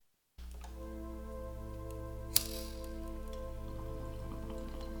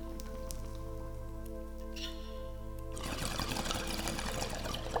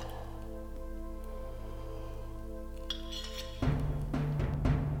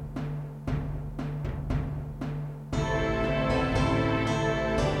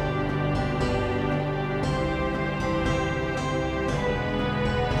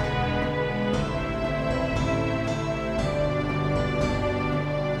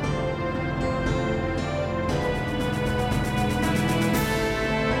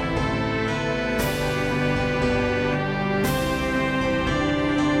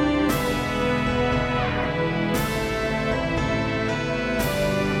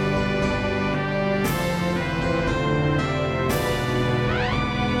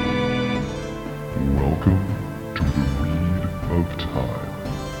Welcome to the Weed of Time,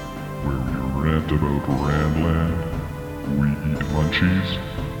 where we rant about Randland, we eat munchies,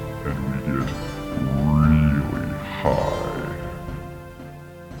 and we get really high.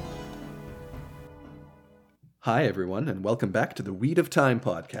 Hi, everyone, and welcome back to the Weed of Time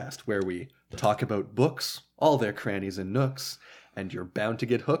podcast, where we talk about books, all their crannies and nooks, and you're bound to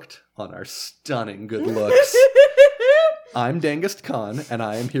get hooked on our stunning good looks. I'm Dangest Khan, and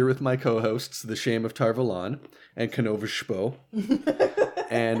I am here with my co-hosts, The Shame of Tarvalon and Canova Shpo,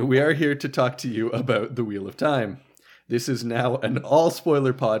 and we are here to talk to you about The Wheel of Time. This is now an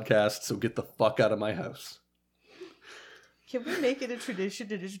all-spoiler podcast, so get the fuck out of my house. Can we make it a tradition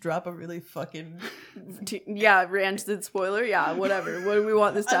to just drop a really fucking... Yeah, rancid spoiler. Yeah, whatever. What do we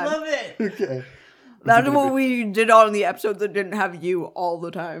want this time? I love it! Okay. That's what we did on the episode that didn't have you all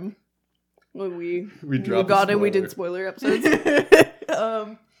the time. When we got it, we did spoiler episodes.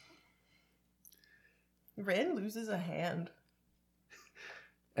 Rand loses a hand.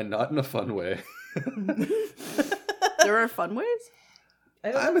 And not in a fun way. There are fun ways?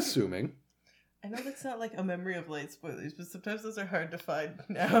 I'm assuming. I know that's not like a memory of late spoilers, but sometimes those are hard to find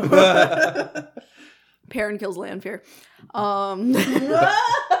now. Perrin kills Lanfear.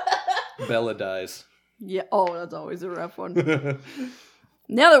 Bella dies. Yeah. Oh, that's always a rough one.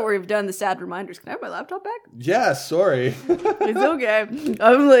 Now that we've done the sad reminders, can I have my laptop back? Yeah, sorry. It's okay.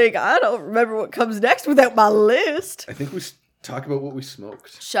 I'm like, I don't remember what comes next without my list. I think we talk about what we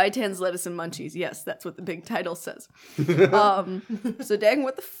smoked. Shaitan's lettuce and munchies. Yes, that's what the big title says. So dang,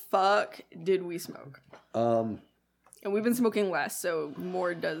 what the fuck did we smoke? And we've been smoking less, so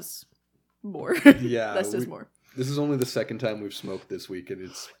more does more. Yeah. Less does more. This is only the second time we've smoked this week, and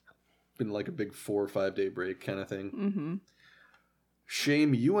it's been like a big 4 or 5 day break kind of thing. Mm-hmm.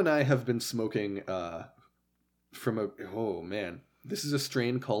 Shame, you and I have been smoking from a... Oh, man. This is a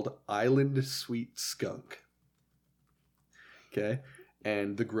strain called Island Sweet Skunk. Okay?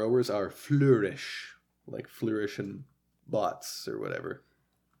 And the growers are Flourish. Like Flourish and Bots or whatever.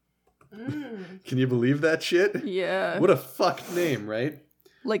 Can you believe that shit? Yeah. What a fucked name, right?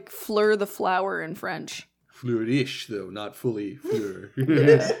 Like fleur the flower in French. Flourish, though, not fully fleur.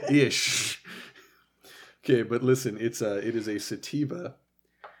 Ish. Okay, but listen, it is a sativa,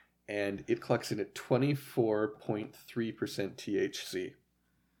 and it clocks in at 24.3% THC.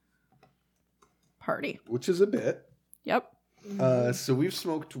 Party. Which is a bit. Yep. So we've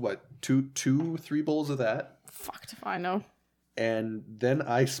smoked, what, 3 bowls of that? Fucked if I know. And then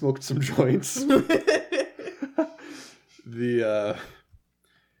I smoked some joints. The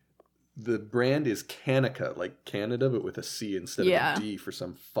brand is Canica, like Canada, but with a C instead of a D for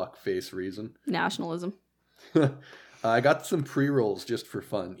some fuckface reason. Nationalism. I got some pre-rolls just for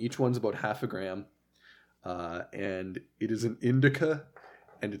fun. Each one's about half a gram. And it is an indica,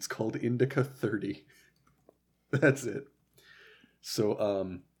 and it's called Indica 30. That's it.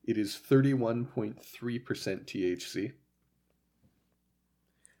 So it is 31.3% THC.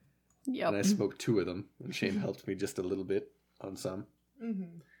 Yep. And I smoked 2 of them, and Shane helped me just a little bit on some.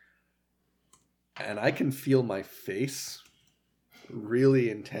 Mm-hmm. And I can feel my face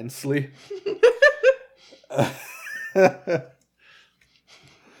really intensely. I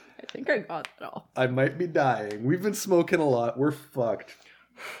think I got it all. I might be dying. We've been smoking a lot. We're fucked.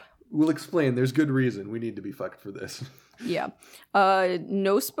 We'll explain. There's good reason we need to be fucked for this. Yeah.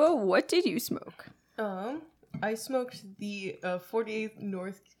 Nospo, what did you smoke? I smoked the 48th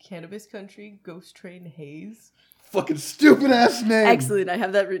North Cannabis Country Ghost Train Haze. Fucking stupid ass name. Excellent. I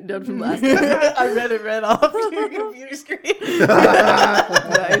have that written down from last time. I read it right off your computer screen.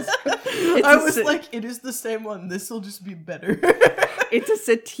 Nice. I was like, it is the same one. This will just be better. It's a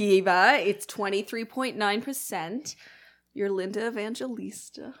sativa. It's 23.9%. You're Linda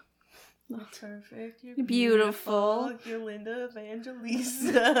Evangelista. Perfect. You're beautiful. You're Linda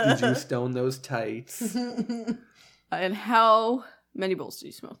Evangelista. Did you stone those tights? And how many bowls do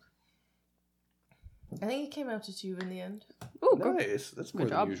you smoke? I think it came out to 2 in the end. Oh, nice. That's more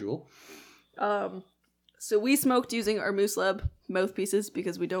than usual. So we smoked using our Moose Lab mouthpieces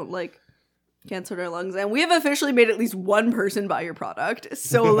because we don't like cancer in our lungs, and we have officially made at least one person buy your product.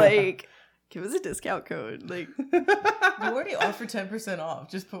 So like, give us a discount code. Like, you already offered 10%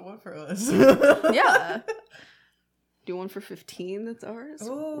 off. Just put one for us. yeah. Do one for 15. That's ours.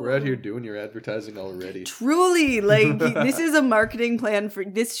 Ooh. We're out here doing your advertising already. Truly, like this is a marketing plan for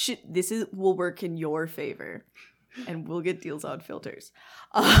this. Will work in your favor, and we'll get deals on filters.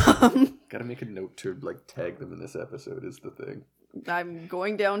 Gotta make a note to like tag them in this episode is the thing. I'm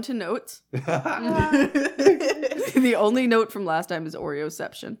going down to notes. The only note from last time is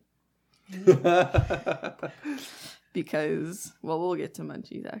Oreoception. because, well, we'll get to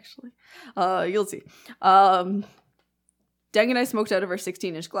munchies actually. You'll see. Deng and I smoked out of our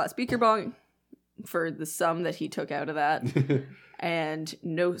 16-inch glass beaker bong for the sum that he took out of that. And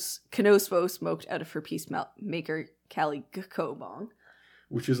Knospo smoked out of her Peacemaker Cali Gecko bong.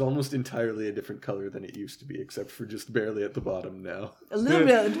 Which is almost entirely a different color than it used to be, except for just barely at the bottom now. A little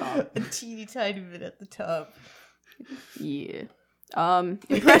bit at the top. A teeny tiny bit at the top. Yeah.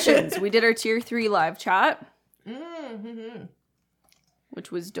 Impressions. We did our tier 3 live chat, Mm-hmm.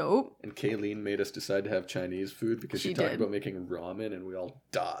 which was dope. And Kayleen made us decide to have Chinese food because she She talked did. about making ramen and we all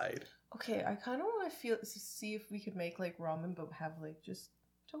died. Okay, I kind of want to see if we could make like ramen, but have like just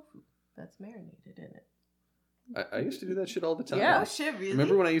tofu that's marinated in it. I used to do that shit all the time. Yeah. Oh shit! Really?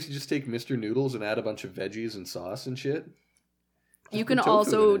 Remember when I used to just take Mr. Noodles and add a bunch of veggies and sauce and shit? You Put can tofu in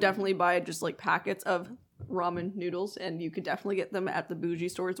also it. definitely buy just like packets of ramen noodles, and you could definitely get them at the bougie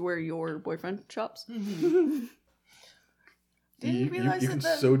stores where your boyfriend shops. Didn't you realize you can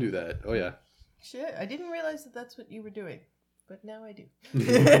that. so do that. Oh yeah. Shit! I didn't realize that that's what you were doing, but now I do.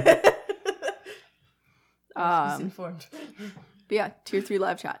 I was informed. But yeah, tier 3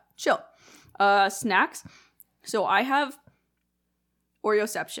 live chat. Chill. Snacks. So I have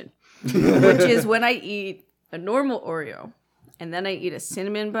Oreoception, which is when I eat a normal Oreo, and then I eat a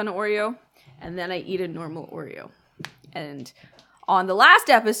cinnamon bun Oreo, and then I eat a normal Oreo. And on the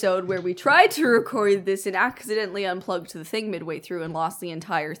last episode where we tried to record this and accidentally unplugged the thing midway through and lost the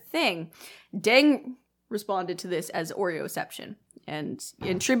entire thing, Deng responded to this as Oreoception. And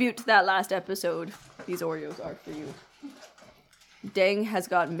in tribute to that last episode, these Oreos are for you. Deng has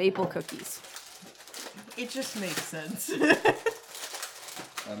got maple cookies. It just makes sense. I'm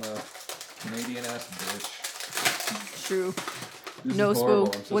a Canadian ass bitch. True. This No is horrible.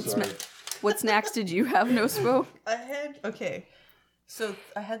 Spo. I'm so sorry. What snacks did you have, No Spo? So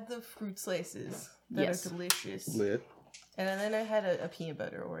I had the fruit slices that Yes. are delicious, Lit. and then I had a peanut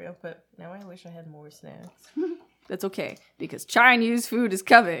butter Oreo. But now I wish I had more snacks. That's okay, because Chinese food is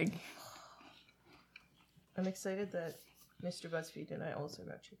coming. I'm excited that Mr. BuzzFeed and I also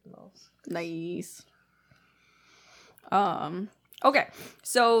got chicken balls. Nice. Okay,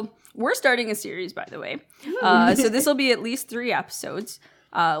 so we're starting a series, by the way. So this will be at least 3 episodes.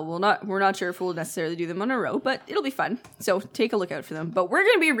 We're not sure if we'll necessarily do them on a row, but it'll be fun. So take a look out for them. But we're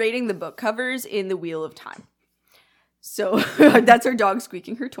going to be rating the book covers in the Wheel of Time. So that's our dog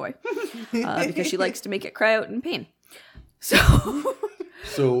squeaking her toy because she likes to make it cry out in pain. So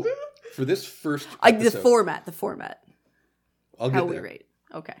So for this first the episode, format, I'll how get we there. rate.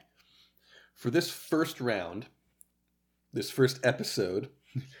 Okay. For this first round, this first episode,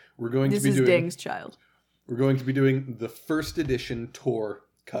 we're going This to be is doing Deng's child. we're going to be doing the first edition Tor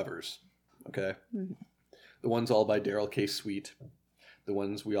covers. Okay? Mhm. The ones all by Daryl K. Sweet. The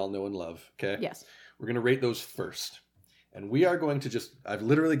ones we all know and love. Okay? Yes. We're going to rate those first. And we are going to I've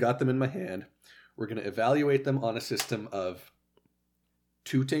literally got them in my hand. We're going to evaluate them on a system of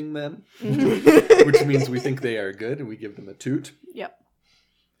tooting them, which means we think they are good and we give them a toot. Yep.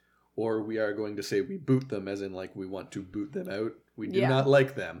 Or we are going to say we boot them, as in like we want to boot them out. We do Yeah. not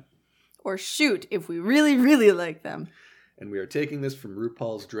like them. Or shoot if we really, really like them. And we are taking this from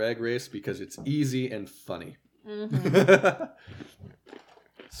RuPaul's Drag Race because it's easy and funny. Mm-hmm.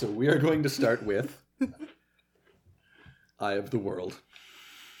 So we are going to start with Eye of the World.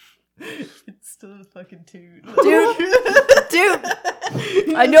 It's still a fucking toot. Dude,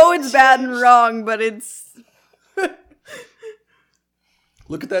 I know it's bad and wrong, but it's...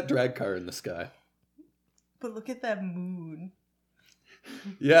 Look at that drag car in the sky. But look at that moon.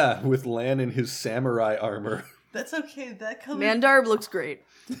 Yeah, with Lan in his samurai armor. That's okay. That color. Mandarb looks great.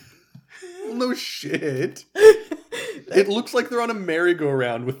 Well, no shit. It looks like they're on a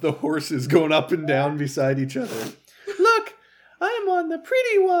merry-go-round with the horses going up and down beside each other. Look, I'm on the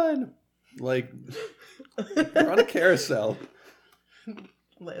pretty one. Like, we're on a carousel.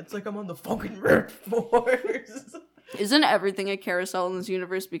 It's like I'm on the fucking red force. Isn't everything a carousel in this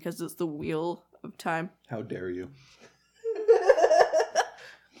universe because it's the Wheel of Time? How dare you?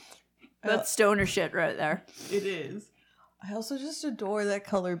 That's stoner shit right there. It is. I also just adore that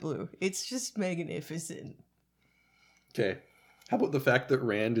color blue. It's just magnificent. Okay. How about the fact that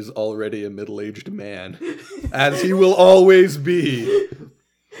Rand is already a middle-aged man? As he will always be.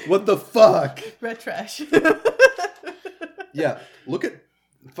 What the fuck? Red trash. Yeah, look at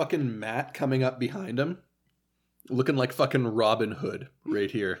fucking Matt coming up behind him. Looking like fucking Robin Hood right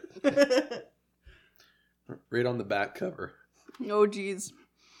here. Right on the back cover. Oh, jeez.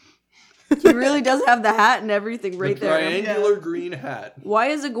 He really does have the hat and everything right the there. triangular green hat. Why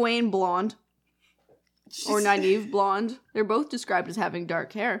is Egwene blonde? Or Nynaeve blonde? They're both described as having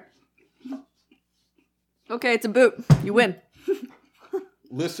dark hair. Okay, it's a boot. You win.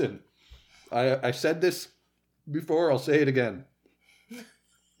 Listen, I said this before, I'll say it again.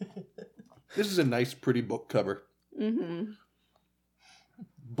 This is a nice, pretty book cover. Mm-hmm.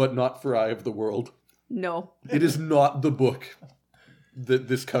 But not for Eye of the World. No. It is not the book that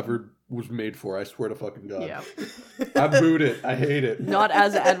this cover was made for, I swear to fucking God. Yeah. I boot it. I hate it. Not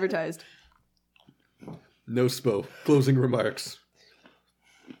as advertised. No spo. Closing remarks.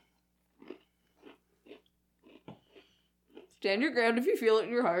 Stand your ground if you feel it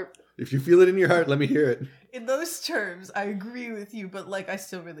in your heart. If you feel it in your heart, let me hear it. In those terms, I agree with you, but like I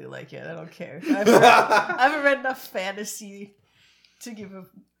still really like it. I don't care. I haven't read enough fantasy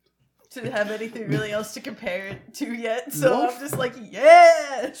to have anything really else to compare it to yet. So No. I'm just like,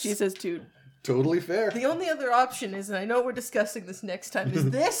 yes. She says toot. Totally fair. The only other option is, and I know we're discussing this next time, is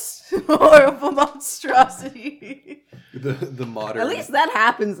this horrible monstrosity. The modern. At least that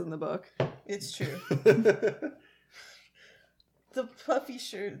happens in the book. It's true. The puffy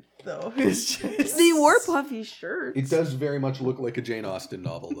shirt, though, is just... He wore puffy shirts. It does very much look like a Jane Austen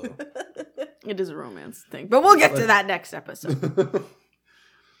novel, though. It is a romance thing. But we'll get to that next episode.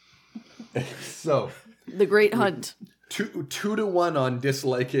 So, The Great Hunt. 2-1 on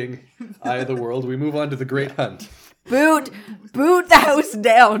disliking Eye of the World. We move on to The Great Hunt. Boot the house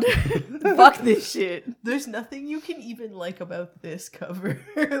down. Fuck this shit. There's nothing you can even like about this cover.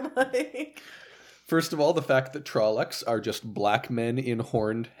 Like... First of all, the fact that Trollocs are just black men in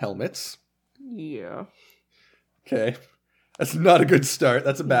horned helmets. Yeah. Okay. That's not a good start.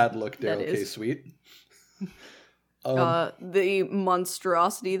 That's a bad look, That Daryl is. K. Sweet. The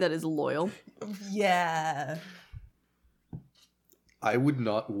monstrosity that is loyal. Yeah. I would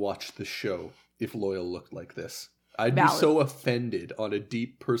not watch the show if Loyal looked like this. I'd be Valid. so offended on a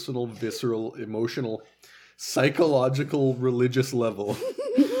deep, personal, visceral, emotional, psychological, religious level.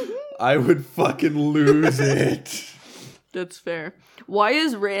 I would fucking lose it. That's fair. Why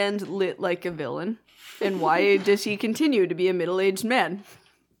is Rand lit like a villain? And why does he continue to be a middle-aged man?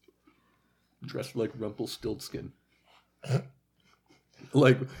 Dressed like Rumpelstiltskin.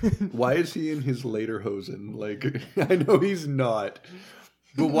 Like, why is he in his later hosen? Like, I know he's not.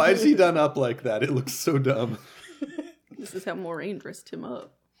 But why is he done up like that? It looks so dumb. This is how Moraine dressed him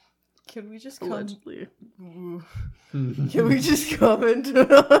up. Can we just Allegedly. Can we just comment?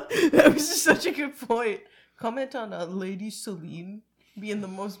 That was just such a good point. Comment on Lady Celine being the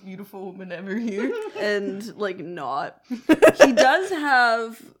most beautiful woman ever here. And, like, not. He does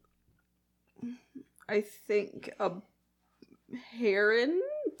have, I think, a heron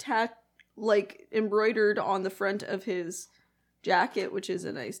embroidered on the front of his jacket, which is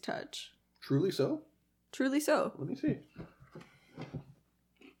a nice touch. Truly so? Truly so. Let me see.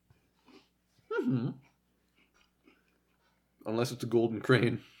 Unless it's a golden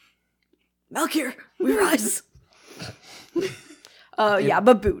crane. Melchior, we rise. Yeah,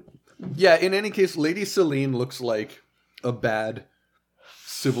 but boot. Yeah, in any case, Lady Celine looks like a bad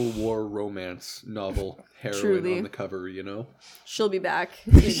Civil War romance novel heroine Truly. on the cover, you know? She'll be back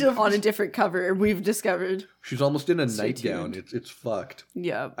She'll- on a different cover, we've discovered. She's almost in a Stay nightgown. tuned. It's fucked.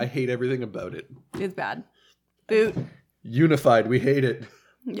 Yeah, I hate everything about it. it's bad. Boot. Unified, we hate it.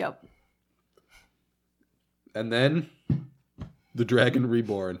 Yep. And then the Dragon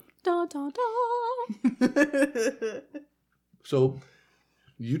Reborn. Da, da, da. So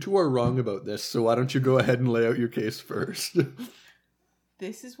you two are wrong about this, so why don't you go ahead and lay out your case first?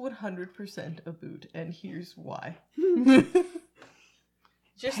 This is 100% a boot, and here's why.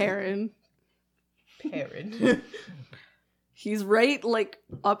 Just Heron. Perrin. He's right, like,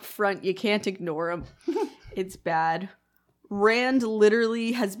 up front. You can't ignore him. It's bad. Rand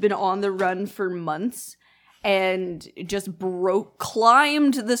literally has been on the run for months and just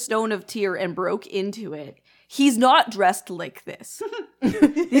climbed the Stone of Tyr and broke into it. He's not dressed like this.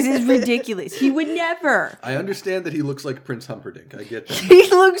 This is ridiculous. He would never. I understand that he looks like Prince Humperdinck. I get that. He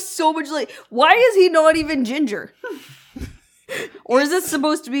looks so much like... Why is he not even ginger? Or is this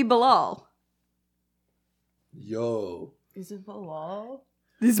supposed to be Bilal? Yo. Is it Bilal?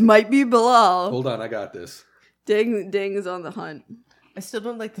 This might be Bilal. Hold on, I got this. Ding is on the hunt. I still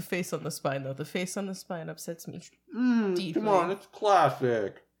don't like the face on the spine, though. The face on the spine upsets me. Deeply. Come on, it's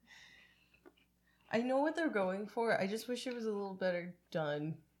classic. I know what they're going for. I just wish it was a little better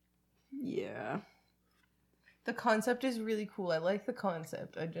done. Yeah. The concept is really cool. I like the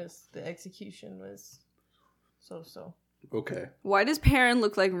concept. The execution was so. Okay. Why does Perrin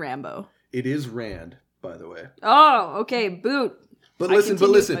look like Rambo? It is Rand, by the way. Oh, okay, boot. But I listen,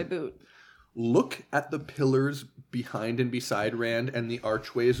 continue with my boot. Look at the pillars behind and beside Rand and the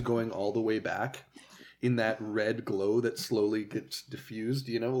archways going all the way back. in that red glow that slowly gets diffused,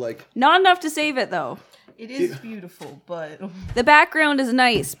 you know, like Not enough to save it, though. It is beautiful, but The background is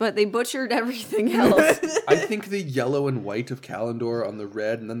nice, but they butchered everything else. I think the yellow and white of Kalimdor on the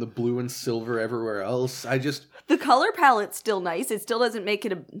red and then the blue and silver everywhere else. The color palette's still nice. It still doesn't make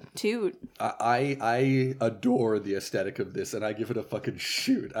it a toot. I adore the aesthetic of this and I give it a fucking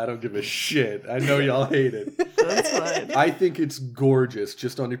shoot. I don't give a shit. I know y'all hate it. That's fine. I think it's gorgeous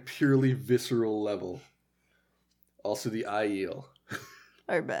just on a purely visceral level. Also the Aiel.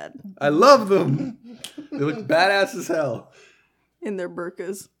 Are bad. I love them. They look badass as hell. In their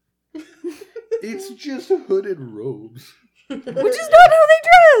burkas. It's just hooded robes. Which is not how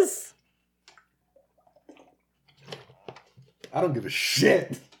they dress! I don't give a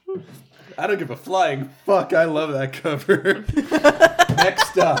shit. I don't give a flying fuck. I love that cover.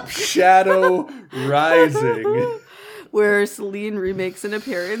 Next up, Shadow Rising. Where Celine remakes an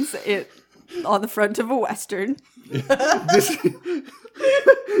appearance on the front of a Western.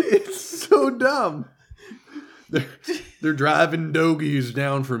 It's so dumb. They're driving dogies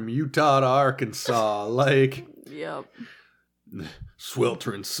down from Utah to Arkansas, like Yep.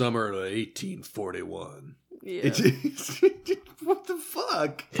 sweltering summer of 1841. Yeah. What the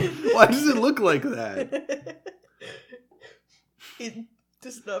fuck? Why does it look like that? it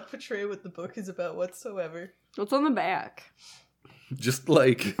does not portray what the book is about whatsoever. What's on the back? Just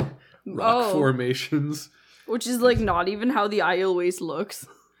like rock Oh. formations. Which is like not even how the Isle Waste looks.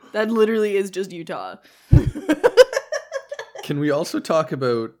 That literally is just Utah. Can we also talk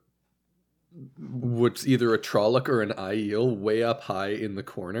about what's either a Trolloc or an Aiel way up high in the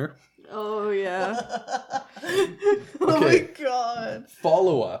corner? Oh yeah. Oh my Okay. god.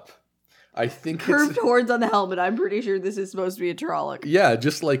 Follow up. I think Curved it's... horns on the helmet. I'm pretty sure this is supposed to be a Trolloc. Yeah,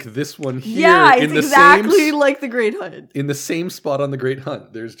 just like this one here. Yeah, it's in the exactly same, like the Great Hunt. in the same spot on the Great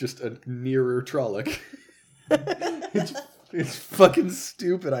Hunt. There's just a nearer Trolloc. It's fucking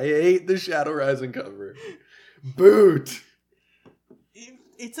stupid. I hate the Shadow Rising cover. Boot.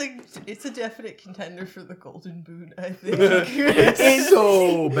 It's a definite contender for the golden boot, I think. It's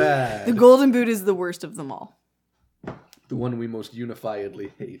so bad. The Golden Boot is the worst of them all. The one we most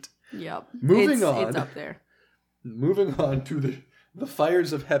unifiedly hate. Yep. Moving on. It's up there. Moving on to the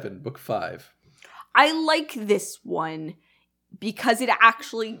Fires of Heaven, Book 5. I like this one because it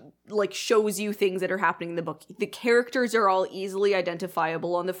actually like shows you things that are happening in the book. The characters are all easily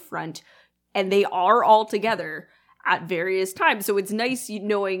identifiable on the front, and they are all together at various times. So it's nice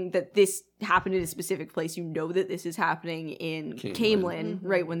knowing that this happened in a specific place. You know that this is happening in Camelin,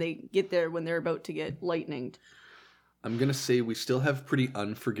 right when they get there, when they're about to get lightninged. I'm going to say we still have pretty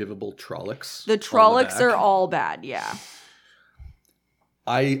unforgivable Trollocs. The Trollocs are all bad, yeah.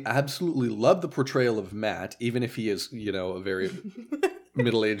 I absolutely love the portrayal of Matt, even if he is, you know, a very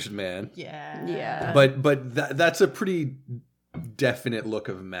middle-aged man. Yeah. Yeah. But that's a pretty definite look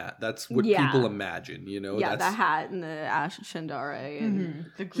of Matt. That's what Yeah. people imagine, you know? Yeah, That's, the hat and the Ash Shandare and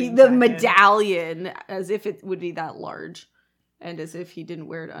The, green the jacket. medallion, as if it would be that large, and as if he didn't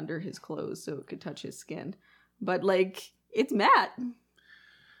wear it under his clothes so it could touch his skin. But like, it's Matt.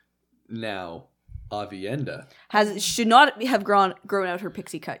 Now, Avienda. Should not have grown out her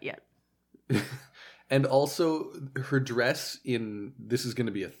pixie cut yet. And also, her dress in... This is going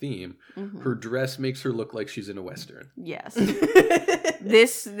to be a theme. Her dress makes her look like she's in a Western. Yes.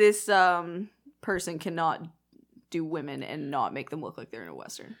 this person cannot do women and not make them look like they're in a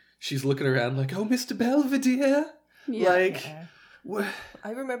Western. She's looking around like, oh, Mr. Belvedere? Yeah. Like... Yeah. What?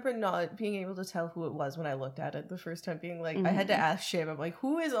 I remember not being able to tell who it was when I looked at it the first time, being like, I had to ask Sham, I'm like,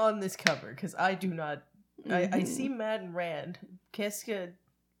 who is on this cover? Because I do not... I see Matt and Rand. Qu'est-ce que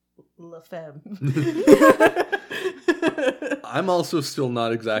la femme? I'm also still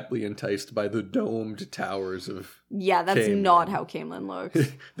not exactly enticed by the domed towers of... Yeah, that's Camelin. not how Camelin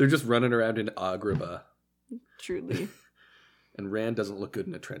looks. They're just running around in Agrabah. Truly. And Rand doesn't look good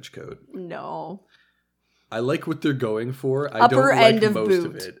in a trench coat. No. I like what they're going for. I Upper don't like end of most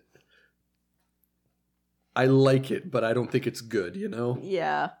of boot. it. I like it, but I don't think it's good, you know?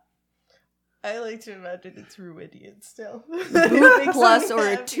 Yeah. I like to imagine it's Ruidian still. Boot plus Makes me or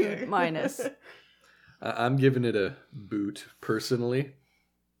a happier. toot minus. I'm giving it a boot, personally.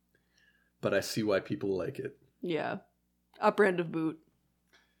 But I see why people like it. Yeah. Upper end of boot.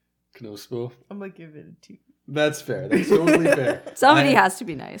 Knospo? I'm gonna give it a 2. That's fair. That's totally fair. Somebody has to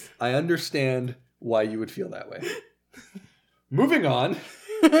be nice. I understand why you would feel that way. Moving on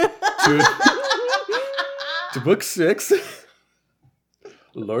to book 6,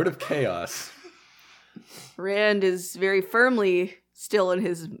 Lord of Chaos. Rand is very firmly still in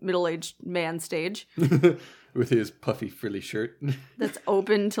his middle-aged man stage. with his puffy frilly shirt. That's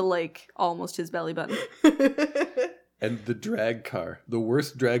open to like almost his belly button. And the drag car. The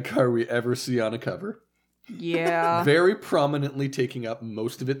worst drag car we ever see on a cover. Yeah. Very prominently taking up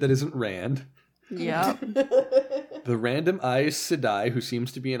most of it that isn't Rand. Yeah. The random Aes Sedai, who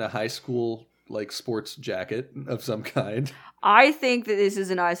seems to be in a high school like sports jacket of some kind. I think that this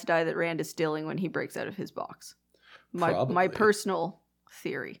is an Aes Sedai that Rand is stealing when he breaks out of his box. My Probably. personal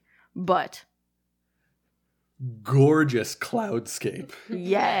theory. But Gorgeous cloudscape.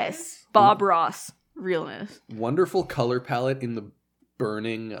 yes. Bob Ross. Realness. Wonderful color palette in the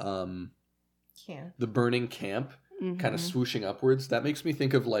burning Can't. camp, Mhm. kind of swooshing upwards. That makes me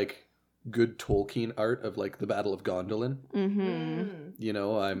think of like good Tolkien art of like the Battle of Gondolin. Mhm. You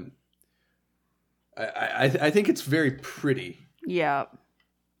know, I think it's very pretty, Yeah.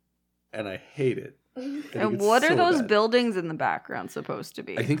 and I hate it. I think And it's what are so those bad. buildings in the background supposed to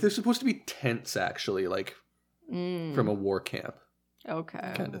be? I think they're supposed to be tents, actually, like Mm, from a war camp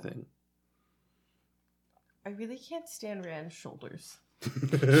okay. kind of thing. I really can't stand Rand's shoulders.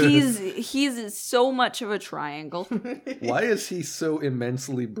 He's so much of a triangle. Why is he so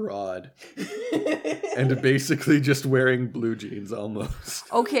immensely broad and basically just wearing blue jeans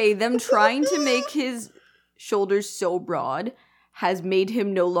almost? Okay, them trying to make his shoulders so broad has made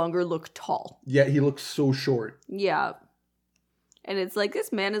him no longer look tall. Yeah, he looks so short. Yeah. And it's like,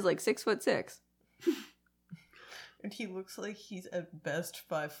 this man is like 6'6". And he looks like he's at best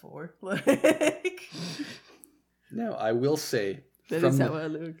 5'4". Like, Now, I will say, That from is how the, I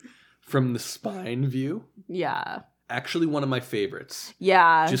look. from the spine view, Yeah. actually one of my favorites.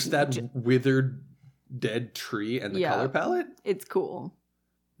 Yeah. Just that withered dead tree and the Yeah. color palette. It's cool.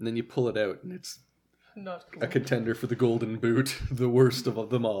 And then you pull it out, and it's not cool. a contender for the golden boot, the worst of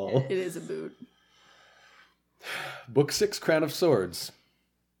them all. It is a boot. Book 6, Crown of Swords.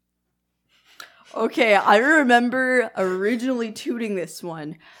 Okay, I remember originally tooting this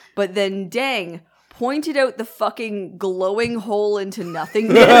one, but then dang, pointed out the fucking glowing hole into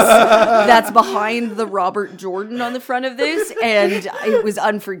nothingness that's behind the Robert Jordan on the front of this, and it was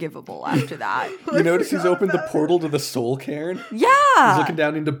unforgivable after that. You notice he's opened the portal to the Soul Cairn? Yeah! He's looking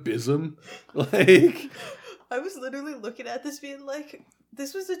down into Bism. Like, I was literally looking at this being like,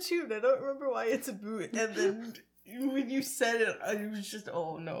 this was a tune. I don't remember why it's a boot. And then when you said it, I was just,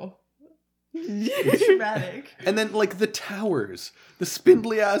 oh no. Dramatic. and then, like, the towers. The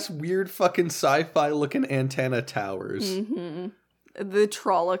spindly-ass, weird fucking sci-fi looking antenna towers. Mm-hmm. The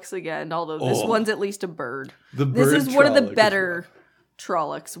Trollocs again, although this Oh. one's at least a bird. The This bird is one of the Trolloc is better rough.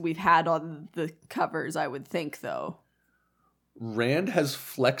 Trollocs we've had on the covers, I would think, though. Rand has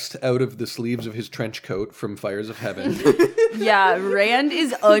flexed out of the sleeves of his trench coat from Fires of Heaven. Yeah, Rand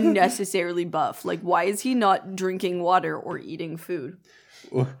is unnecessarily buff. Like, why is he not drinking water or eating food?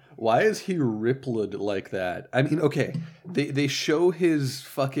 Why is he rippled like that? I mean, okay, they show his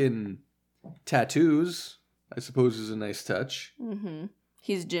fucking tattoos. I suppose is a nice touch. Mm-hmm.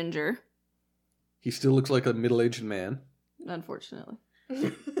 He's ginger, He still looks like a middle-aged man. unfortunately.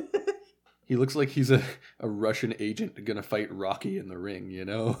 He looks like he's a Russian agent gonna fight Rocky in the ring, you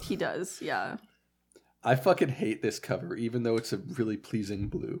know? He does, yeah. I fucking hate this cover, even though it's a really pleasing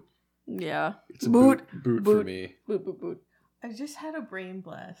blue. Yeah. It's a Boot. boot for Boot. me. Boot, boot, boot. I just had a brain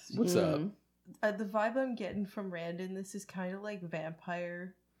blast. What's up? Mm. The vibe I'm getting from Rand in this is kind of like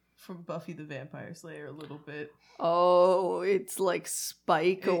Vampire from Buffy the Vampire Slayer a little bit. Oh, it's like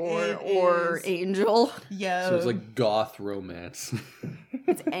Spike It or is. Angel. Yeah. So it's like goth romance.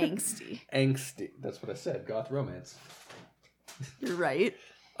 It's angsty. Angsty. That's what I said. Goth romance. You're right.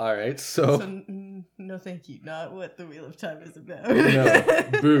 All right, So, so no thank you. Not what the Wheel of Time is about.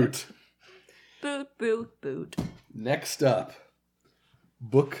 no, boot. Boot, boot, boot. Next up,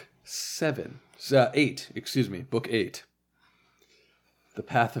 book 8. Excuse me, book 8. The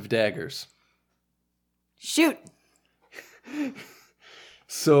Path of Daggers. Shoot!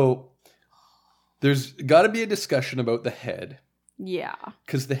 So there's got to be a discussion about the head, Yeah.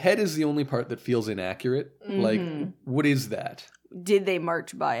 because the head is the only part that feels inaccurate. Like, Mhm. what is that? Did they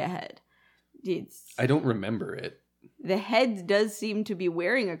march by a head? It's, I don't remember it. the head does seem to be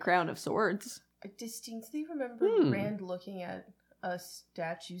wearing a crown of swords. I distinctly remember Rand looking at a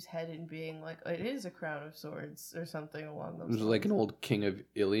statue's head and being like, it is a crown of swords or something along those It was lines. like an old king of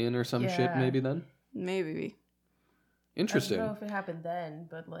Ilion or some shit, Yeah. maybe then. Maybe. Interesting. I don't know if it happened then,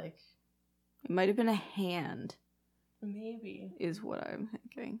 but like, It might have been a hand, maybe. is what I'm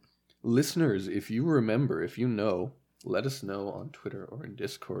thinking. Listeners, if you remember, if you know, let us know on Twitter or in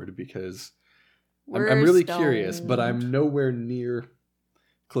Discord, because I'm We're really curious, but stoned. I'm nowhere near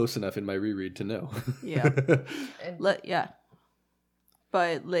close enough in my reread to know. Yeah. And Yeah.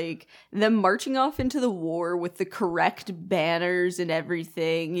 but like them marching off into the war with the correct banners and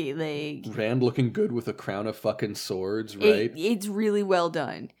everything, like Rand looking good with a crown of fucking swords, right? it's really well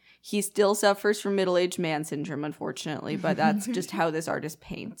done. He still suffers from middle-aged man syndrome, unfortunately, but that's just how this artist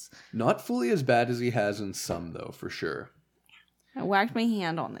paints. Not fully as bad as he has in some, though, for sure. I whacked my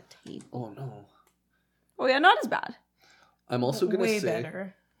hand on the table. Oh, no. Oh yeah, not as bad. I'm also going to Way say...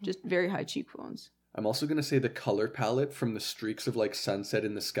 better. Just very high cheekbones. I'm also going to say the color palette from the streaks of, like, sunset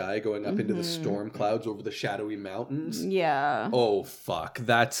in the sky going up into the storm clouds over the shadowy mountains. Yeah. Oh, fuck.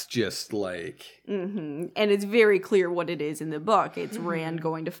 That's just, like... And it's very clear what it is in the book. It's Rand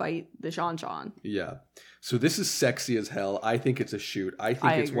going to fight the Shan. Yeah. So this is sexy as hell. I think it's a shoot. I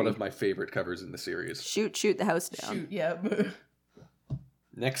think it's one agree. of my favorite covers in the series. Shoot the house down. Shoot, yeah.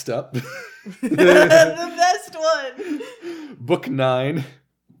 Next up, The best one. Book 9,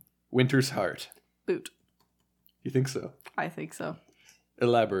 Winter's Heart. Boot. You think so? I think so.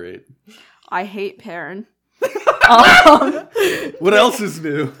 Elaborate. I hate Perrin. What else is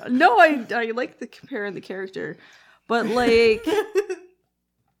new? No, I like the Perrin the character, but like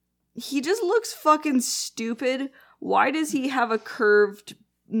he just looks fucking stupid. Why does he have a curved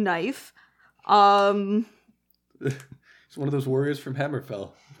knife? He's one of those warriors from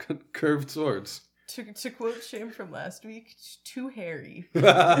Hammerfell. Curved swords. To quote Shame from last week, too hairy.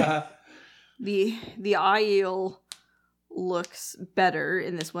 The Aiel looks better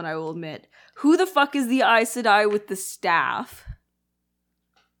in this one, I will admit. Who the fuck is the Aes Sedai with the staff?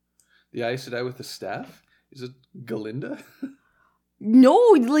 The Aes Sedai with the staff? Is it Galinda? No,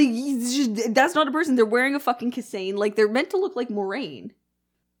 like that's not a person. They're wearing a fucking Kassane. Like they're meant to look like Moraine.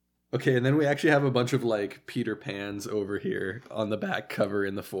 Okay, and then we actually have a bunch of, like, Peter Pans over here on the back cover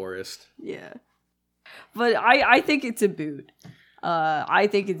in the forest. Yeah. But I think it's a boot. I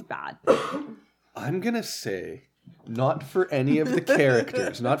think it's bad. I'm gonna say, not for any of the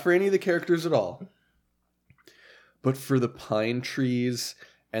characters, not for any of the characters at all, but for the pine trees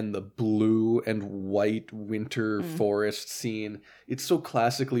and the blue and white winter forest scene. It's so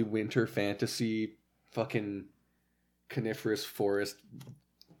classically winter fantasy, fucking coniferous forest.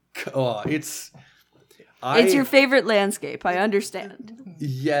 Oh, it's It's your favorite landscape, I understand.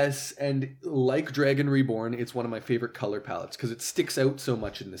 Yes, and like Dragon Reborn, it's one of my favorite color palettes because it sticks out so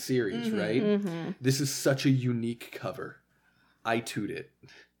much in the series, right? This is such a unique cover. I toot it.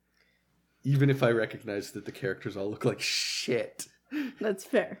 Even if I recognize that the characters all look like shit. That's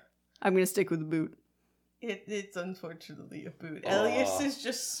fair. I'm gonna stick with the boot. It's unfortunately a boot. Elias is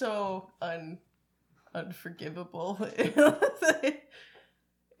just so unforgivable.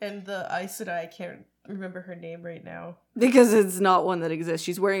 And the Aes Sedai, I can't remember her name right now. Because it's not one that exists.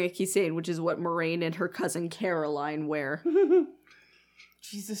 She's wearing a Kisane, which is what Moraine and her cousin Caroline wear.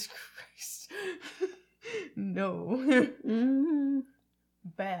 Jesus Christ. No.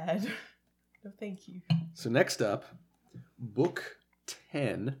 Bad. No, thank you. So next up, Book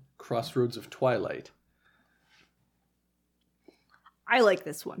 10, Crossroads of Twilight. I like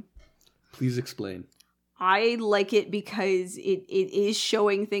this one. Please explain. I like it because it is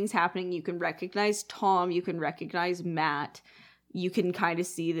showing things happening. You can recognize Tom, you can recognize Matt, you can kind of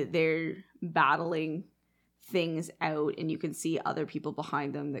see that they're battling things out, and you can see other people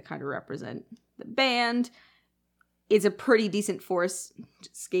behind them that kind of represent the band. It's a pretty decent forest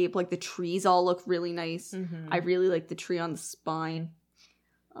scape. Like the trees all look really nice. I really like the tree on the spine.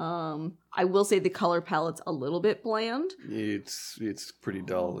 I will say the color palette's a little bit bland. It's pretty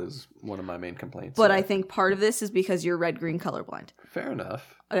dull is one of my main complaints. But yeah. I think part of this is because you're red-green colorblind. Fair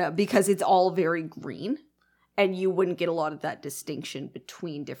enough. Because it's all very green, and you wouldn't get a lot of that distinction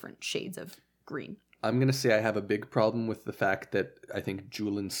between different shades of green. I'm going to say I have a big problem with the fact that I think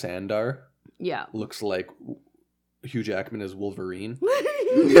Julian Sandar Yeah. looks like Hugh Jackman as Wolverine.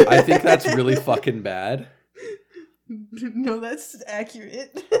 I think that's really fucking bad. No, that's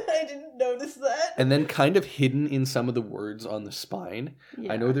accurate. I didn't notice that. And then kind of hidden in some of the words on the spine.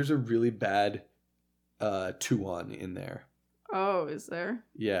 Yeah. I know there's a really bad Tuon in there. Oh, is there?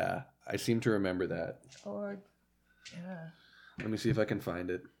 Yeah, I seem to remember that. Or, yeah. Let me see if I can find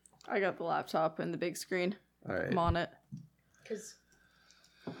it. I got the laptop and the big screen. All right. I'm on it. Because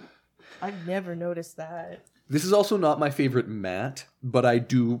I've never noticed that. This is also not my favorite Matt, but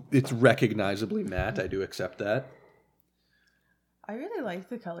it's recognizably Matt. I do accept that. I really like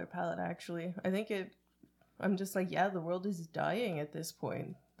the color palette, actually. I think I'm just like, yeah, the world is dying at this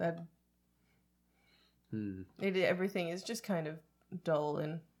point. Everything is just kind of dull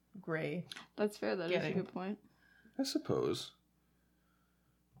and gray. That's fair. That is a good point. I suppose.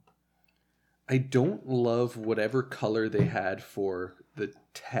 I don't love whatever color they had for the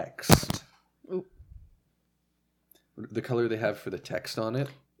text. Ooh. the color they have for the text on it.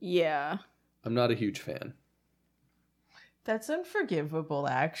 Yeah. I'm not a huge fan. That's unforgivable,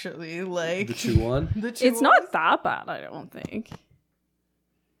 actually. Like The Chuan? the Chuan. It's not that bad, I don't think.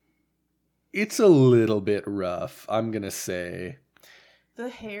 It's a little bit rough, I'm gonna say. The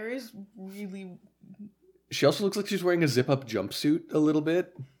hair is really. She also looks like she's wearing a zip-up jumpsuit a little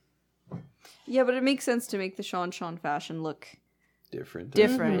bit. Yeah, but it makes sense to make the Sean fashion look Different.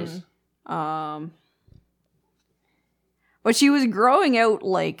 different. But she was growing out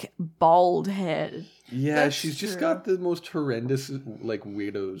like bald head. Yeah, That's she's just true. got the most horrendous, like,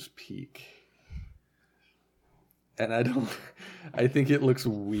 widow's peak. And I think it looks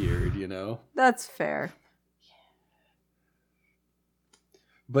weird, you know? That's fair.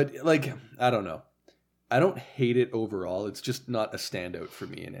 But, like, I don't know. I don't hate it overall. It's just not a standout for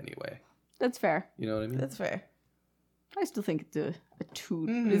me in any way. That's fair. You know what I mean? That's fair. I still think it's a toot.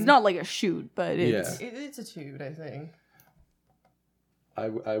 Mhm. It's not like a shoot, but it's It's a toot, I think. I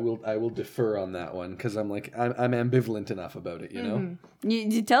will defer on that one because I'm ambivalent enough about it, you know?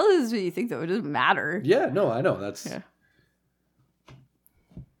 Mhm. you tell us what you think though. It doesn't matter. Yeah, no, I know. That's Yeah.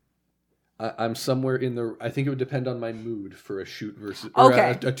 I'm somewhere in the. I think it would depend on my mood for a shoot versus or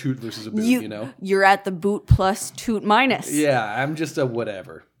Okay. a toot versus a boot. You know. You're at the boot plus toot minus. Yeah, I'm just a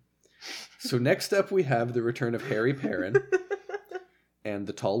whatever. So next up, we have the return of Harry Perrin and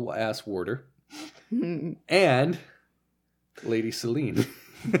the tall ass warder and Lady Celine.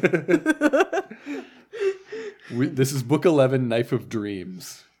 This is book 11, Knife of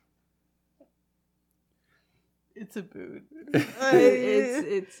Dreams. It's a boot.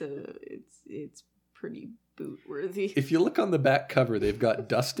 It's pretty boot worthy. If you look on the back cover, they've got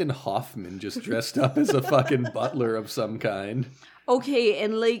Dustin Hoffman just dressed up as a fucking butler of some kind. Okay,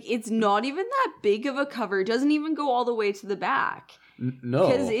 and like it's not even that big of a cover. It doesn't even go all the way to the back. No.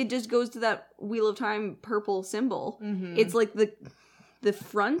 Because it just goes to that Wheel of Time purple symbol. Mhm. It's like the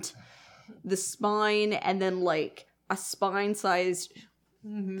front, the spine, and then like a spine-sized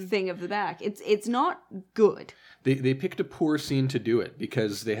thing of the back. It's not good. They picked a poor scene to do it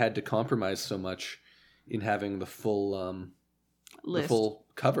because they had to compromise so much in having the full List. the full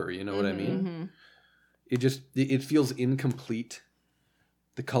cover, you know what I mean? It feels incomplete.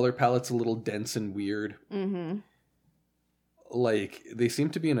 The color palette's a little dense and weird. Like they seem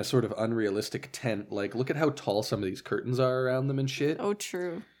to be in a sort of unrealistic tent. Like look at how tall some of these curtains are around them and shit. Oh,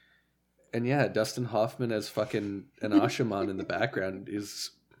 true. And yeah, Dustin Hoffman as fucking an Ashaman in the background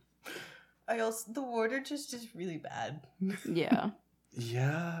is The warder just is really bad. Yeah.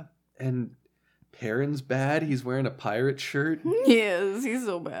 yeah, and Perrin's bad. He's wearing a pirate shirt. He is. He's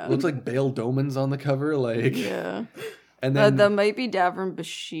so bad. Looks like Bale Doman's on the cover, like Yeah. and then That might be Davram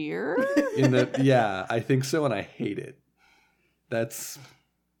Bashir. I think so, and I hate it.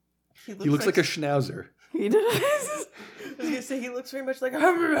 He looks like a schnauzer. He does. I was gonna say he looks very much like a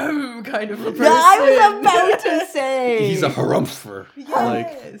kind of a person. Yeah, I was about to say. He's a harumpher. Yes.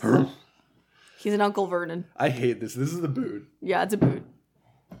 Like harumph. He's an Uncle Vernon. I hate this. This is the boot. Yeah, it's a boot.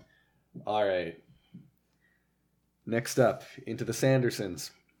 All right. Next up, into the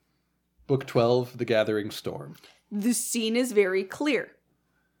Sandersons. Book 12, The Gathering Storm. The scene is very clear.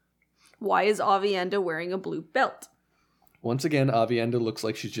 Why is Avienda wearing a blue belt? Once again, Avienda looks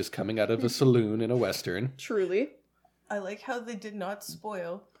like she's just coming out of a saloon in a western. Truly. I like how they did not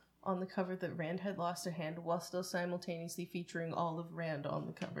spoil on the cover that Rand had lost a hand while still simultaneously featuring all of Rand on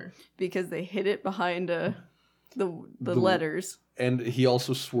the cover. Because they hid it behind the letters. And he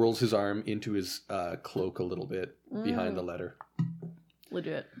also swirls his arm into his cloak a little bit behind the letter.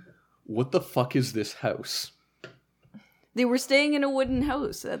 Legit. What the fuck is this house? They were staying in a wooden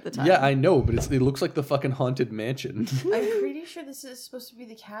house at the time. Yeah, I know, but it looks like the fucking haunted mansion. I'm pretty sure this is supposed to be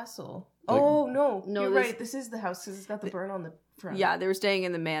the castle. Like- oh, no. No, You're this- right. This is the house because it's got the burn on the front. Yeah, they were staying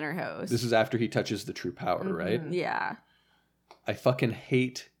in the manor house. This is after he touches the true power, right? Yeah. I fucking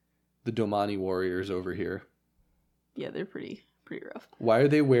hate the Domani warriors over here. Yeah, they're pretty rough. Why are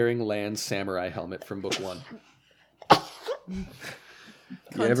they wearing Land's samurai helmet from book 1?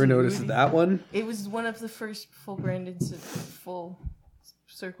 You ever notice Continuity. that one? It was one of the first full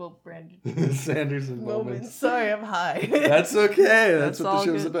circle branded Sanderson moments. Sorry, I'm high. That's okay. That's what all the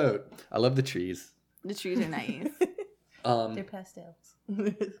show's good. about. I love the trees. The trees are nice. They're pastels.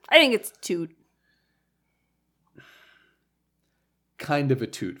 I think it's toot. Kind of a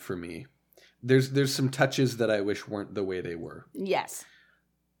toot for me. There's some touches that I wish weren't the way they were. Yes.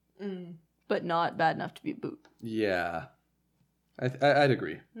 But not bad enough to be a boot. Yeah. I'd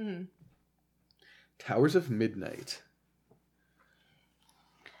agree. Mm-hmm. Towers of Midnight.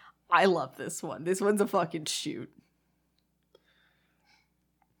 I love this one. This one's a fucking shoot.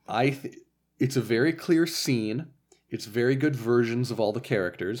 It's a very clear scene. It's very good versions of all the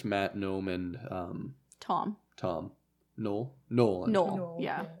characters. Matt, Noam, and Tom. Tom. Nolan. No.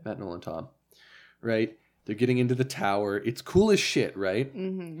 Yeah. Matt, Nolan, Tom. Right? They're getting into the tower. It's cool as shit, right?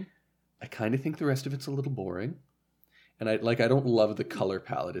 Mm-hmm. I kind of think the rest of it's a little boring. And I don't love the color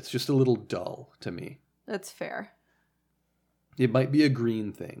palette. It's just a little dull to me. That's fair. It might be a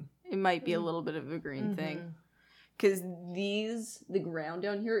green thing. It might be a little bit of a green thing. Because the ground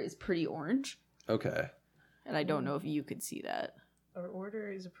down here is pretty orange. Okay. And I don't know if you could see that. Our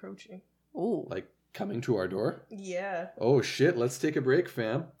order is approaching. Oh. Like coming to our door? Yeah. Oh shit, let's take a break,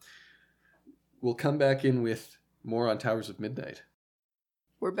 fam. We'll come back in with more on Towers of Midnight.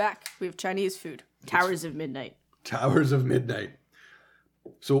 We're back. We have Chinese food. Towers of Midnight. Towers of Midnight.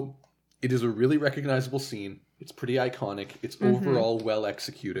 So, it is a really recognizable scene. It's pretty iconic. It's overall well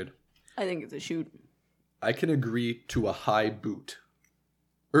executed. I think it's a shoot. I can agree to a high boot.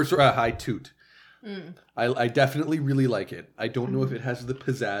 Or, sorry, a high toot. I definitely really like it. I don't know if it has the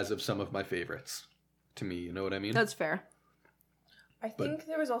pizzazz of some of my favorites. To me, you know what I mean? That's fair. I think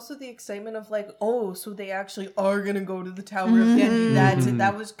there was also the excitement of like, oh, so they actually are gonna go to the Tower of Genji. That's it.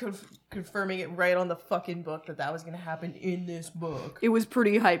 That was confirming it right on the fucking book that was gonna happen in this book. It was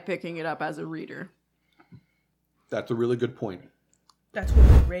pretty hype picking it up as a reader. That's a really good point. That's what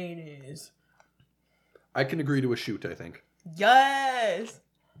the rain is. I can agree to a shoot, I think. Yes.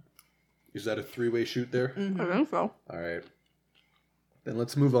 Is that a three-way shoot there? I think so. All right. Then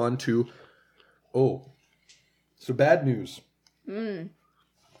let's move on to... Oh. So bad news.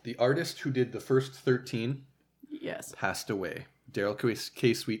 The artist who did the first 13 Yes. passed away. Daryl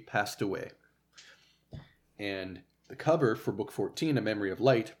K. Sweet passed away. And the cover for book 14, A Memory of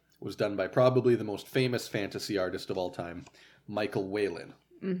Light, was done by probably the most famous fantasy artist of all time, Michael Whalen.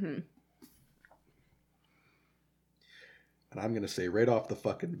 Mm-hmm. And I'm going to say right off the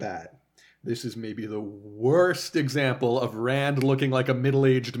fucking bat, this is maybe the worst example of Rand looking like a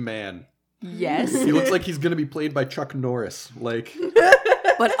middle-aged man. Yes. He looks like he's going to be played by Chuck Norris. Like,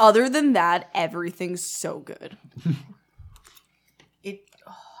 But other than that, everything's so good.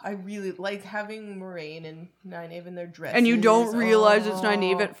 I really like having Moraine and Nynaeve in their dresses. And you don't realize it's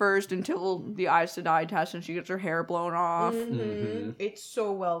Nynaeve at first until the Aes Sedai test and she gets her hair blown off. It's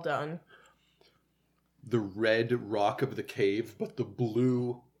so well done. the red rock of the cave, but the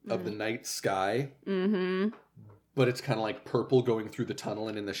blue of the night sky. Mm-hmm. But it's kind of like purple going through the tunnel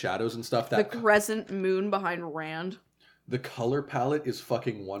and in the shadows and stuff. The crescent moon behind Rand. The color palette is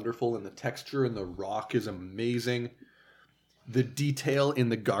fucking wonderful, and the texture and the rock is amazing. The detail in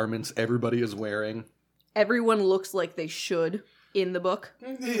the garments everybody is wearing. Everyone looks like they should in the book.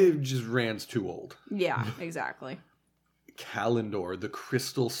 It just Rand's too old. Yeah, exactly. Kalendor, the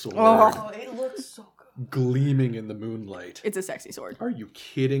crystal sword, Oh, it looks so good. gleaming in the moonlight. It's a sexy sword. Are you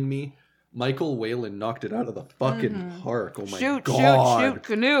kidding me? Michael Whalen knocked it out of the fucking park. Oh my Shoot, god. shoot,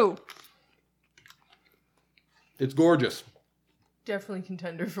 canoe. It's gorgeous. Definitely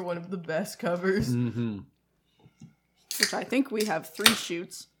contender for one of the best covers. Mm-hmm. Which I think we have 3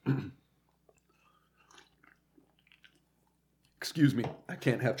 shoots. Excuse me. I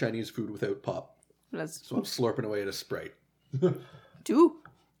can't have Chinese food without pop. That's So I'm slurping away at a Sprite. 2.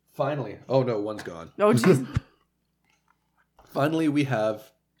 Finally. Oh no, one's gone. Oh, jeez. Finally, we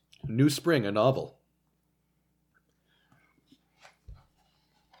have New Spring, a novel.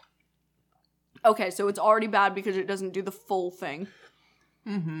 Okay, so it's already bad because it doesn't do the full thing.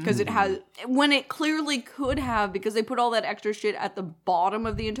 Because it has, when it clearly could have, because they put all that extra shit at the bottom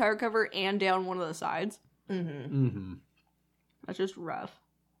of the entire cover and down one of the sides. Mm-hmm. That's just rough.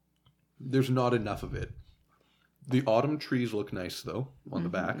 There's not enough of it. The autumn trees look nice, though, on the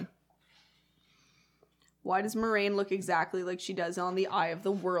back. Why does Moraine look exactly like she does on the Eye of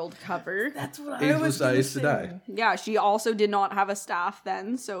the World cover? That's what I was Ageless gonna Aes say. Sedai. Yeah, she also did not have a staff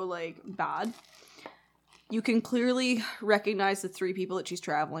then, so, like, bad. You can clearly recognize the 3 people that she's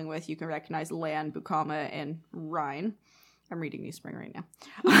traveling with. You can recognize Lan, Bukama, and Rhine. I'm reading New Spring right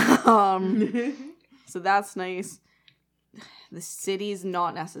now. So that's nice. The city's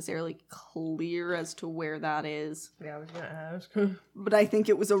not necessarily clear as to where that is. Yeah, I was gonna ask. But I think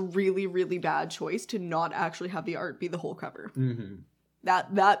it was a really, really bad choice to not actually have the art be the whole cover. Mm-hmm.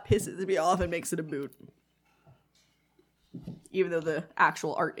 That pisses me off and makes it a boot. Even though the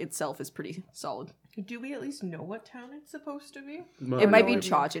actual art itself is pretty solid. Do we at least know what town it's supposed to be? It might be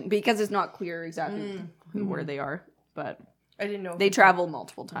Chachin, because it's not clear exactly where they are. But I didn't know. If they travel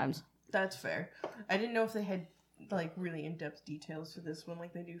multiple times. That's fair. I didn't know if they had like really in-depth details for this one,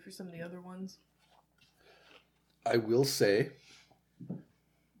 like they do for some of the other ones. I will say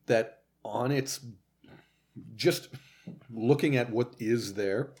that on its... Just looking at what is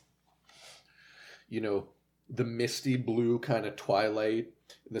there, you know, the misty blue kind of twilight,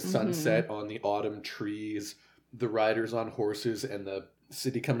 the sunset on the autumn trees, the riders on horses, and the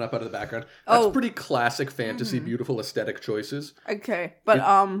city coming up out of the background. That's pretty classic fantasy, beautiful aesthetic choices. Okay, but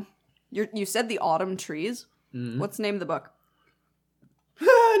you said the autumn trees. What's the name of the book?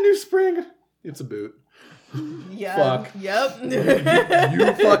 New spring. It's a boot. Yeah. Fuck. Yep.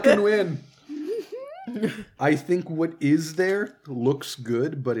 You fucking win. I think what is there looks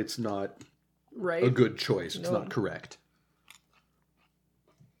good, but it's not Right. a good choice. It's No. not correct.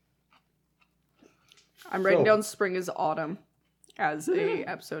 I'm writing So- down spring is autumn as a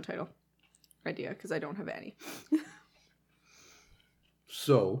episode title idea because I don't have any.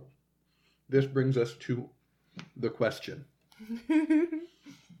 So, this brings us to the question.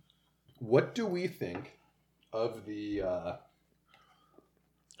 What do we think of the,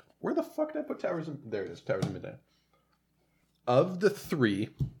 where the fuck did I put Towers of... There it is, Towers of Midnight. Of the three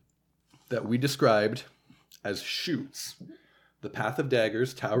that we described as shoots, The Path of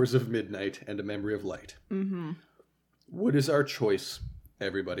Daggers, Towers of Midnight, and A Memory of Light. Mm-hmm. What is our choice,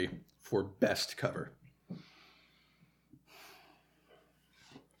 everybody, for best cover?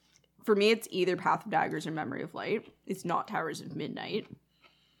 For me, it's either Path of Daggers or Memory of Light. It's not Towers of Midnight.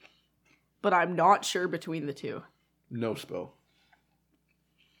 But I'm not sure between the two. No Spo.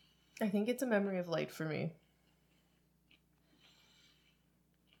 I think it's A Memory of Light for me.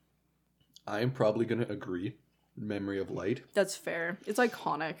 I am probably going to agree. Memory of Light. That's fair. It's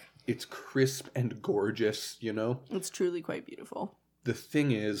iconic. It's crisp and gorgeous, you know? It's truly quite beautiful. The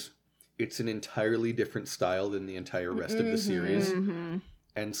thing is, it's an entirely different style than the entire rest of the series. Mm-hmm.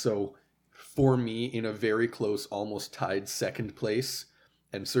 And so, for me, in a very close, almost tied second place,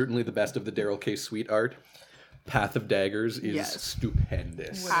 and certainly the best of the Daryl K. Sweet art, Path of Daggers is Yes.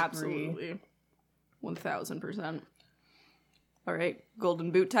 stupendous. Would Absolutely. 1000%. All right,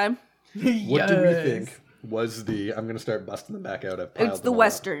 golden boot time. What do we think was the... I'm going to start busting them back out. I've piled It's the them all up.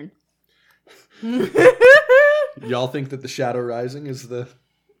 Western. Y'all think that the Shadow Rising is the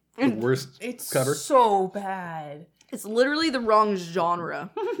worst It's cover? so bad. It's literally the wrong genre.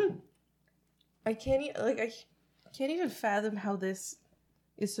 I can't even fathom how this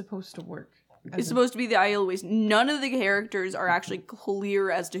is supposed to work. It's supposed to be the ideal ways. None of the characters are actually clear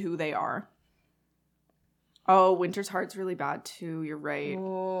as to who they are. Oh, Winter's Heart's really bad too. You're right.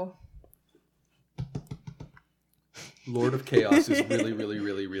 Oh. Lord of Chaos is really, really,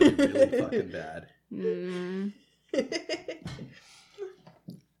 really, really, really fucking bad. Mm.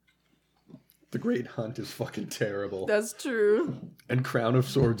 The Great Hunt is fucking terrible. That's true. And Crown of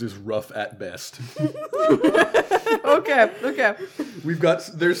Swords is rough at best. Okay.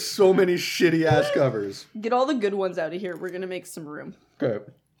 There's so many shitty ass covers. Get all the good ones out of here. We're gonna make some room. Okay.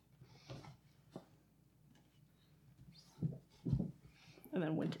 And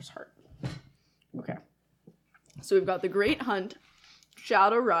then Winter's Heart. Okay. So we've got The Great Hunt,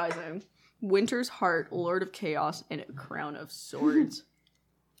 Shadow Rising, Winter's Heart, Lord of Chaos, and a Crown of Swords.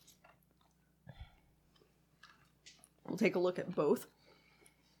 We'll take a look at both.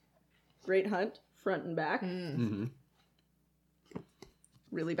 Great Hunt, front and back. Mm-hmm.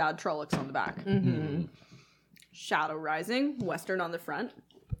 Really bad Trollocs on the back. Mm-hmm. Shadow Rising, Western on the front.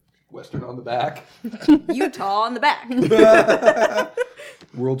 Western on the back. Utah on the back.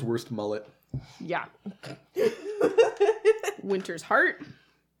 World's worst mullet. Yeah. Winter's Heart.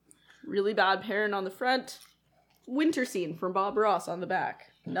 Really bad Perrin on the front. Winter Scene from Bob Ross on the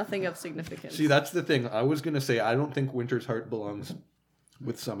back. Nothing of significance. See, that's the thing. I was going to say, I don't think Winter's Heart belongs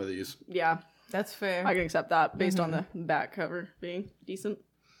with some of these. Yeah, That's fair. I can accept that based on the back cover being decent.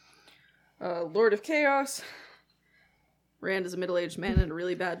 Lord of Chaos. Rand is a middle-aged man in a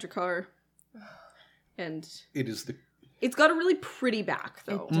really bad Drakkar. And it's got a really pretty back,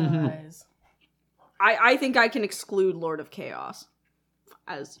 though. It does. I think I can exclude Lord of Chaos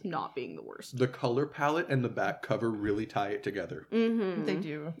as not being the worst. The color palette and the back cover really tie it together. Mm-hmm. They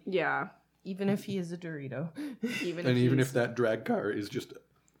do. Yeah. Even if he is a Dorito. Even And even he's if that drag car is just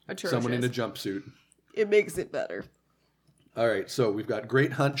atrocious, someone in a jumpsuit. it makes it better. All right, so we've got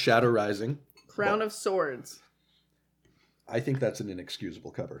Great Hunt, Shadow Rising. Crown of Swords. I think that's an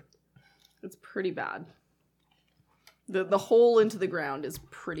inexcusable cover. It's pretty bad. The hole into the ground is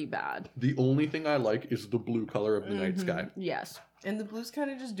pretty bad. The only thing I like is the blue color of the night sky. Yes. And the blue's kind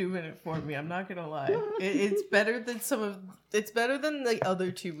of just doing it for me. I'm not gonna lie. It's better than It's better than the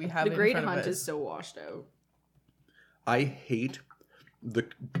other two we have. The Great in front Hunt of us. is so washed out. I hate the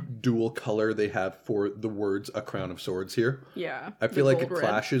dual color they have for the words "A Crown of Swords" here. Yeah. I the feel like it gold red.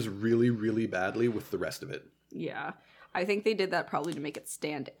 clashes really, really badly with the rest of it. Yeah. I think they did that probably to make it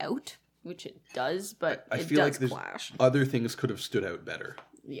stand out, which it does, but I it feel does like there's clash. other things could have stood out better.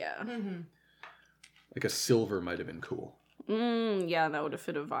 Yeah. Like a silver might have been cool. Yeah, that would have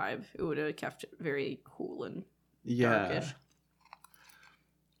fit a vibe. It would have kept it very cool and Yeah. darkish.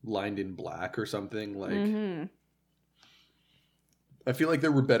 Lined in black or something. Like, Mm-hmm. I feel like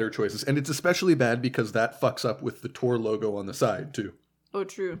there were better choices. And it's especially bad because that fucks up with the Tor logo on the side, too. Oh,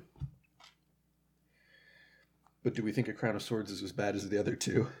 true. But do we think a Crown of Swords is as bad as the other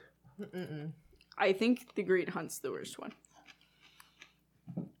two? Mm-mm. I think the Great Hunt's the worst one.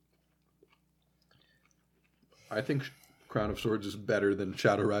 I think Crown of Swords is better than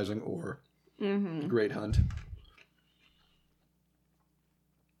Shadow Rising or Great Hunt.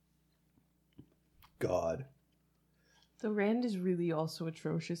 God. The Rand is really also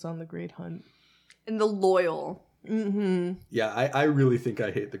atrocious on the Great Hunt. And the Loyal. Mm-hmm. Yeah, I really think I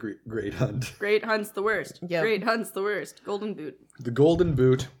hate the Great Hunt. Great Hunt's the worst. Yep. Great Hunt's the worst. Golden Boot. The Golden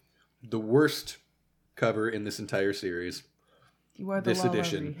Boot, the worst cover in this entire series. You are the This Lala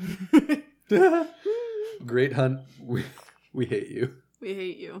edition. Ree. Great Hunt, we hate you. We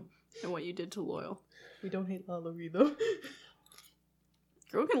hate you and what you did to Loyal. We don't hate Lala Ree, though.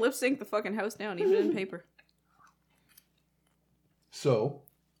 Girl can lip sync the fucking house down, even in paper. So,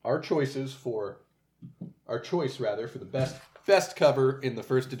 our choice for the best cover in the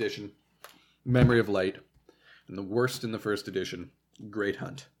first edition, Memory of Light, and the worst in the first edition, Great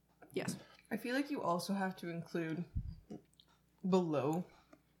Hunt. Yes. I feel like you also have to include below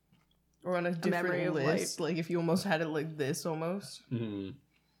or on a Memory different of list. Like if you almost had it like this almost. Mm.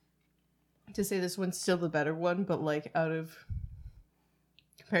 To say this one's still the better one, but like out of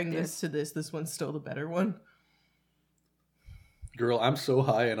comparing this to this one's still the better one. Girl, I'm so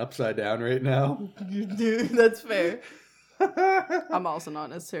high and upside down right now. Dude, that's fair. I'm also not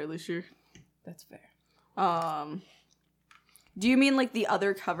necessarily sure. That's fair. Do you mean like the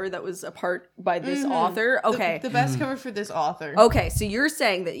other cover that was apart by this author? Okay. The best cover for this author. Okay, so you're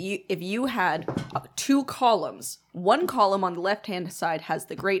saying that if you had two columns, one column on the left-hand side has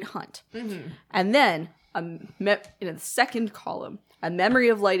the Great Hunt, and then in the second column, a Memory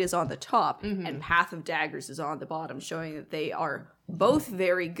of Light is on the top, and Path of Daggers is on the bottom, showing that they are both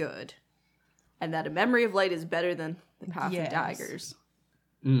very good, and that a Memory of Light is better than the Path Yes. of Daggers.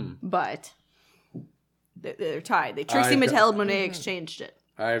 Mm. But they're tied. Trixie I've got- Mattel Monet exchanged it.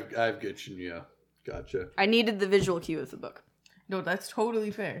 I've got you, yeah. Gotcha. I needed the visual cue of the book. No, that's totally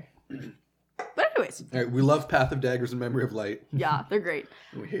fair. But anyways, All right, we love Path of Daggers and Memory of Light. yeah, they're great.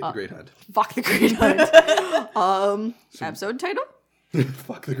 And we hate the Great Hunt. Fuck the Great Hunt. Episode title?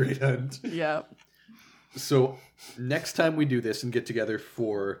 Fuck the Great Hunt. Yeah. So, next time we do this and get together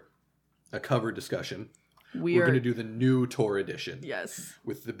for a cover discussion, we're going to do the new Tor edition. Yes.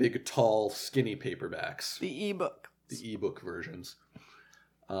 With the big, tall, skinny paperbacks. The ebook. The ebook versions.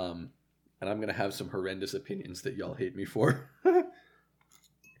 And I'm going to have some horrendous opinions that y'all hate me for.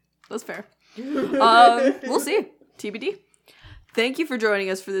 That's fair. We'll see. TBD. Thank you for joining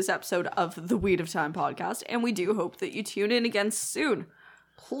us for this episode of the Weed of Time podcast, and we do hope that you tune in again soon.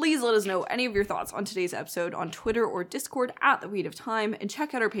 Please let us know any of your thoughts on today's episode on Twitter or Discord at the Weed of Time, and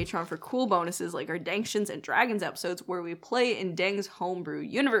check out our Patreon for cool bonuses like our Danktions and Dragons episodes where we play in Dang's homebrew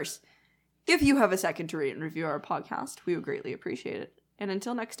universe. If you have a second to rate and review our podcast, we would greatly appreciate it. And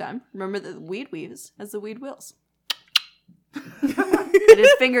until next time, remember that the weed weaves as the weed wills. I did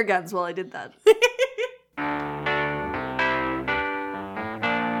finger guns while I did that.